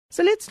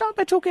So let's start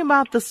by talking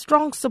about the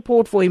strong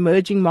support for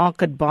emerging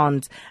market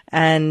bonds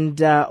and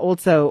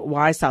also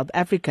why South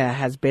Africa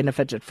has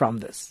benefited from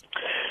this.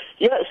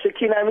 Yeah,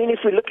 Sakina, I mean,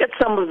 if we look at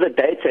some of the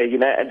data,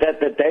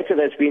 the data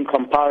that's been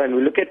compiled, and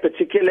we look at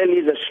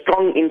particularly the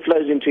strong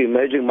inflows into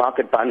emerging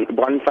market bond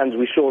funds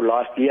we saw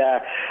last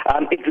year,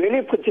 it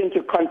really puts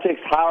into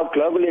context how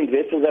global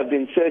investors have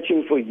been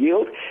searching for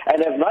yield and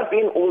have not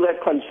been all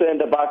that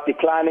concerned about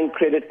declining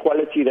credit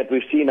quality that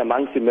we've seen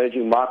amongst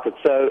emerging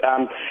markets. So,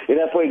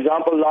 for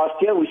example, last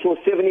year we saw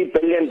 $70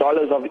 billion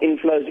of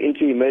inflows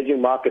into emerging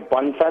market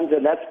bond funds,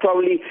 and that's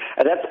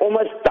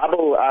almost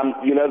double,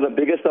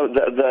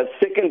 the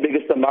second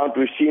biggest amount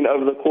we've seen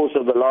over the course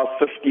of the last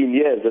 15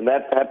 years, and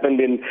that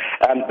happened in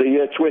the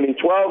year 2012.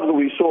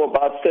 We saw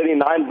about $39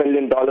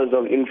 billion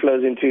of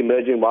inflows into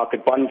emerging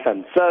market bond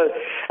funds. So,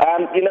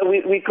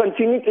 we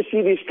continue to see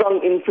these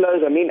strong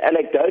inflows. I mean,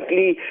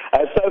 anecdotally,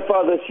 so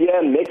far this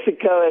year,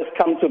 Mexico has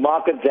come to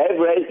market.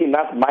 They've raised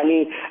enough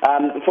money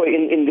for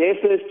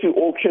investors to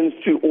auctions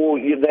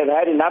they've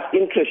had enough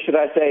interest, should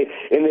I say,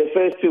 in their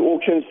first two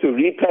auctions to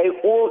repay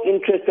all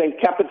interest and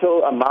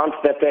capital amounts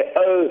that they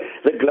owe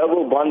the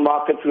global bond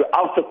market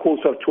throughout the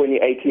course of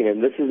 2018,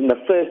 and this is in the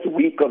first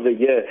week of the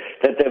year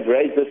that they've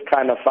raised this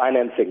kind of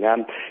financing.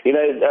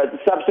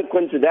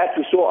 Subsequent to that,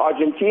 we saw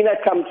Argentina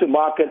come to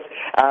market,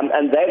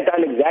 and they've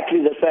done exactly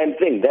the same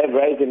thing. They've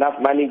raised enough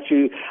money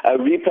to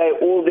repay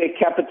all their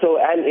capital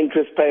and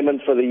interest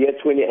payments for the year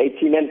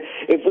 2018. And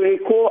if we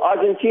recall,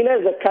 Argentina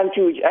is a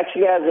country which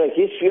actually has a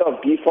history of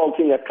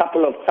defaulting a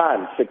couple of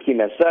times,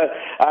 Sakina. So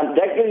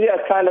that gives you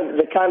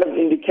the kind of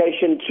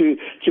indication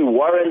to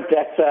warrant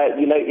that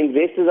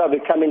investors are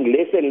becoming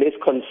less and less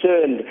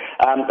concerned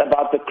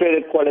about the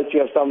credit quality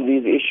of some of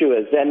these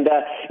issuers. And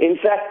in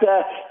fact,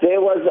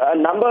 there was a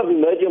number of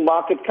emerging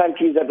market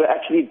countries that were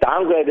actually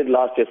downgraded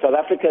last year. South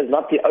Africa is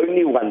not the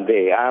only one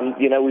there.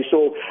 We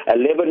saw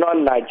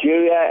Lebanon,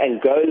 Nigeria,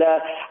 Angola,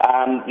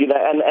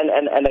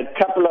 and a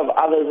couple of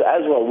others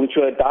as well, which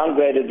were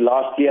downgraded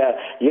last year,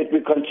 yet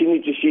we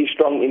continue to see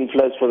strong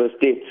inflows for this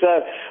debt.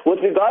 So with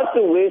regards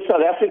to where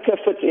South Africa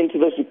fits into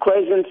this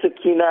equation,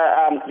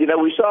 Sakina,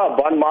 we saw our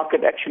bond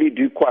market actually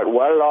do quite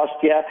well last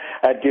year,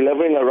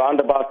 delivering around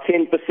about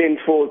 10%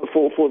 for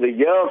the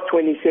year of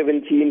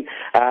 2017.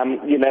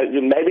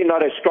 Maybe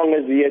not as strong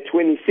as the year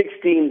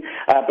 2016,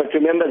 but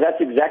remember, that's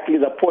exactly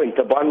the point.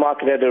 The bond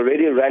market had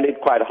already rallied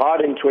quite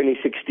hard in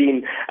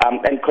 2016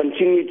 and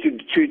continued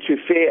to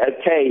fare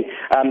okay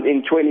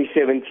in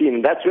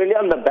 2017. That's really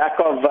on the back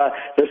of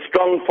the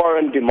strong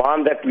foreign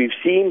demand that we've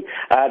seen.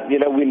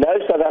 We know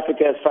South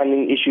Africa has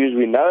funding issues.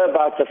 We know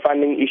about the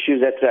funding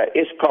issues at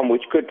ECON,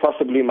 which could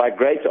possibly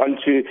migrate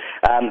onto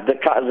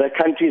the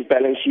country's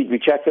balance sheet. We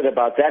chatted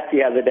about that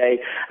the other day.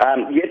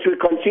 Yet we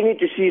continue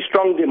to see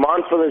strong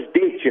demand for this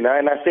debt,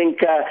 and I think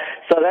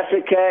South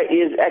Africa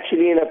is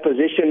actually in a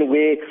position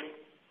where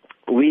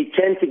we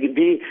tend to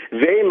be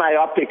very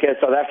myopic as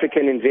South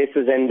African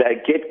investors and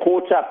get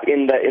caught up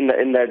in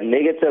the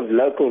negative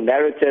local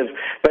narrative,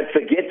 but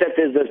forget that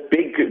there's this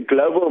big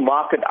global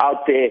market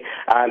out there,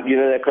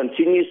 that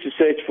continues to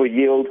search for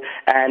yield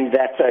and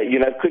that,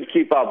 could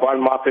keep our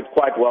bond market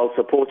quite well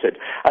supported.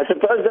 I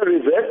suppose the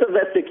reverse of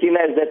that,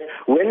 Sakina, is that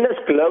when this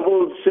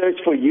global search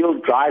for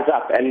yield dries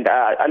up, and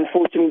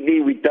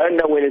unfortunately we don't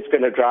know when it's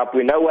going to dry up,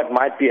 we know what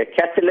might be a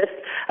catalyst.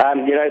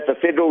 If the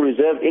Federal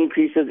Reserve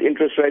increases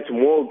interest rates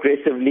more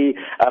aggressively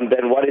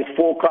than what is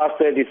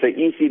forecasted, if the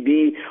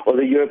ECB or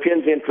the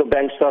European Central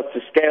Bank starts to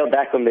scale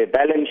back on their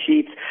balance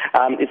sheets,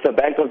 if the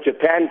Bank of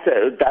Japan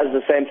does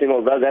the same thing,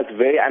 although that's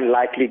very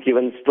unlikely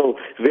given still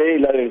very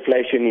low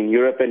inflation in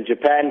Europe and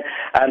Japan,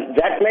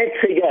 that may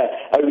trigger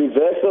a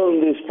reversal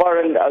in this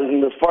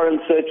foreign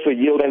search for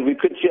yield, and we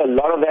could see a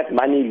lot of that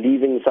money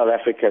leaving South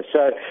Africa.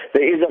 So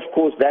there is, of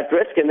course, that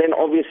risk, and then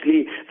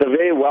obviously the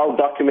very well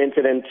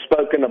documented and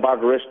spoken about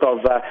risk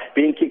of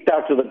being kicked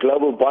out of the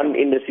global bond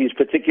indices,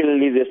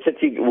 particularly the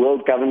City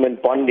World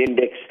Government Bond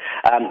Index,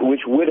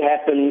 which would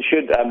happen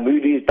should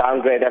Moody's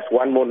downgrade us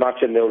one more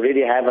notch, and they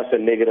already have us a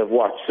negative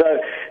watch. So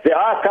there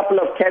are a couple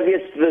of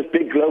caveats to this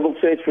big global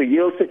search for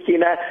yield,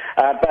 Sakina,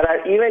 but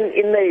even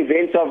in the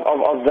event of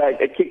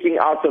the kicking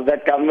out of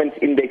that government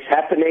index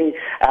happening,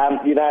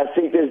 I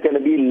think there's going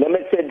to be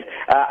limited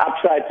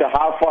upside to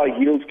how far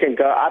yields can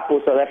go up,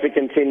 or South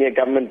African 10-year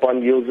government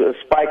bond yields are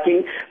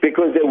spiking,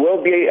 because there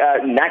will be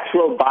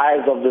natural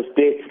buyers of this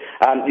debt,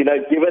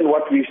 given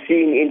what we've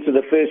seen into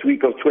the first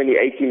week of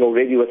 2018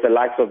 already with the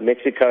likes of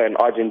Mexico and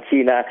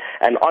Argentina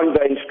and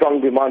ongoing strong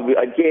demand.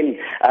 Again,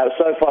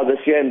 so far this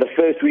year, in the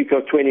first week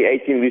of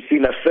 2018, we've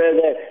seen a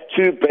further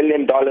 $2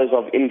 billion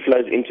of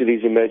inflows into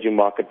these emerging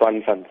market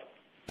bond funds.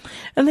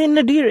 And then,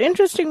 Nadir,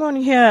 interesting one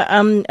here,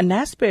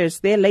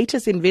 Naspers, their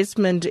latest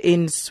investment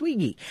in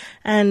Swiggy.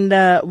 And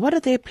what are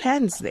their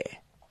plans there?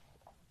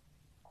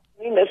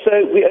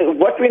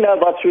 What we know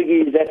about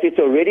Swiggy is that it's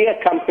already a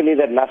company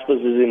that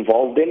Naspers is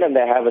involved in and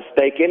they have a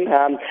stake in.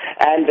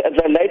 And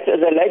the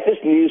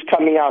latest news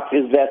coming out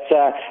is that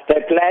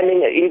they're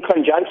planning, in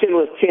conjunction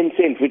with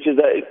Tencent, which is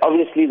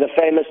obviously the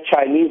famous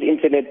Chinese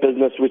internet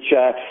business, which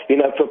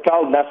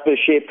propelled Naspers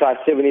share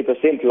price 70%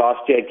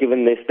 last year,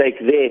 given their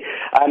stake there.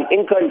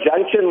 In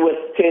conjunction with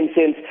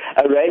Tencent,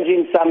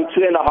 arranging some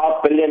 2.5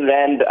 billion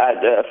rand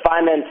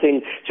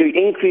financing to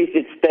increase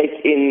its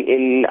stake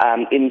in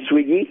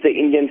Swiggy, the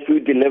Indian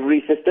food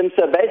delivery system.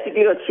 So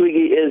basically what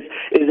Swiggy is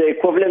the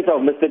equivalent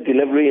of Mr.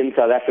 Delivery in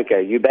South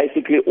Africa. You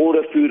basically order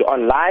food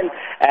online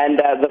and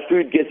the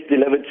food gets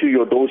delivered to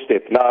your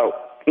doorstep. Now,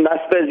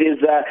 Naspers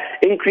is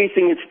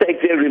increasing its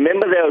stake there.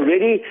 Remember, there have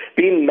already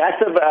been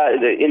massive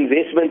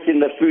investments in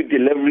the food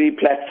delivery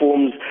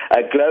platforms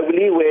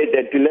globally, where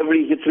the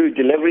through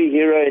Delivery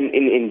Hero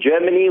in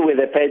Germany, where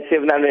they paid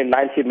 $790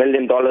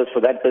 million for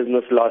that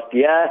business last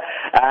year.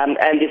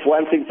 And if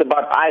one thinks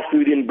about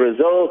iFood in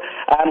Brazil.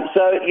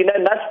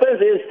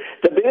 Naspers is,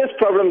 the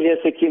biggest problem here,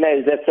 Sakina,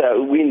 is that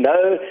we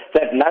know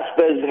that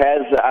Naspers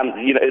has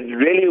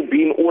really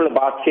been all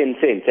about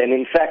Tencent. And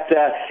in fact,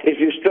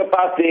 if you strip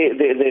out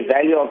the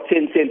value of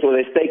Tencent or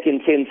their stake in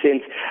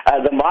Tencent,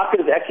 the market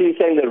is actually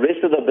saying the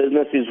rest of the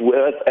business is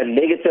worth a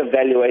negative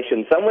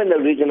valuation, somewhere in the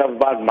region of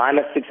about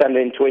minus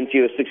 620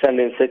 or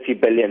 630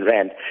 billion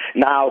rand.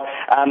 Now,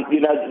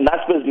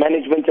 Naspers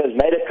management has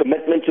made a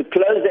commitment to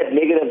close that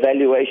negative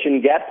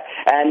valuation gap,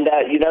 and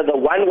the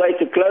one way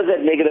to close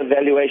that negative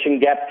valuation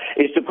gap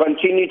is to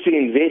continue to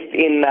invest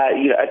in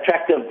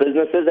attractive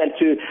businesses and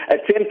to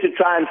attempt to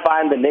try and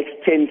find the next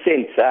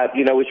Tencent,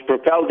 which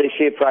propelled their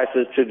share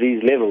prices to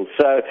these levels.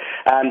 So,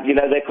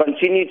 they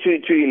continue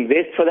to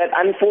invest for that.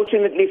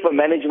 Unfortunately for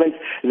management,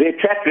 their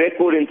track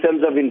record in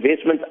terms of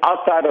investments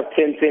outside of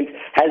Tencent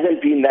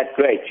hasn't been that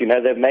great.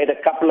 They've made a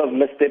couple of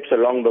missteps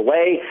along the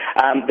way.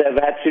 They've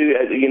had to,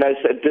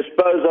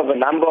 dispose of a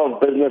number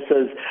of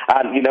businesses,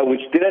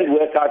 which didn't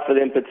work out for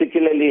them,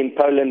 particularly in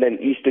Poland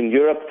and Eastern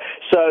Europe.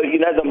 So,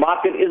 the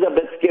market is a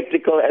bit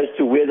skeptical as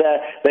to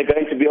whether they're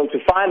going to be able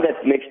to find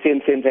that next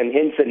Tencent, and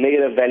hence a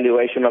negative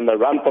valuation on the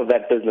rump of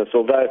that business.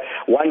 Although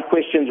one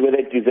questions whether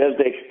it deserves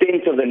the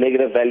extent of the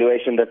negative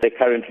valuation that there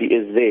currently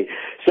is there.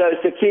 So,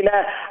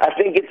 Sakina, I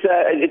think it's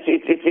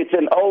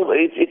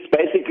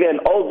basically an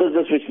old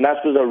business which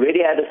Naspers already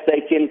had a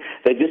stake in.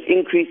 They're just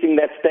increasing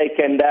that stake,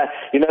 and the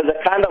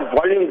kind of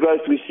volume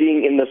growth we're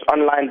seeing in this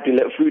online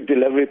food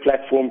delivery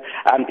platform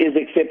is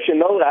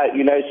exceptional.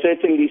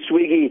 Certainly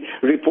Swiggy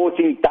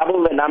reporting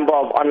double the number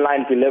of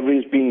online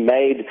deliveries being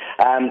made,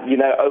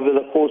 over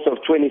the course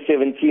of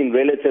 2017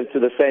 relative to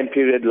the same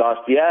period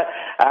last year.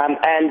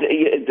 And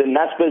the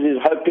Naspers is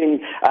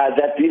hoping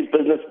that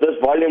this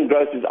volume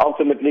growth is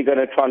ultimately going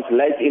to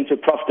translate into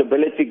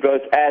profitability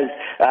growth as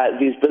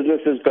these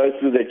businesses go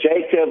through the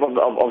J curve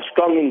of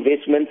strong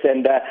investments,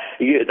 and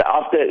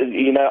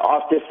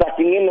after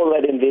sucking in all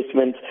that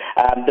investment,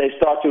 they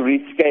start to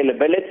reach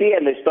scalability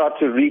and they start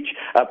to reach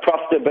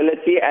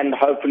profitability, and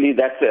hopefully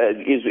that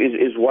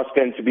is what's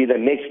going to be the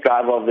next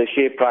driver of the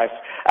share price,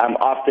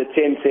 after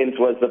Tencent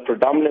was the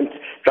predominant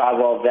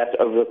driver of that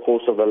over the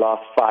course of the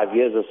last 5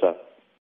 years or so.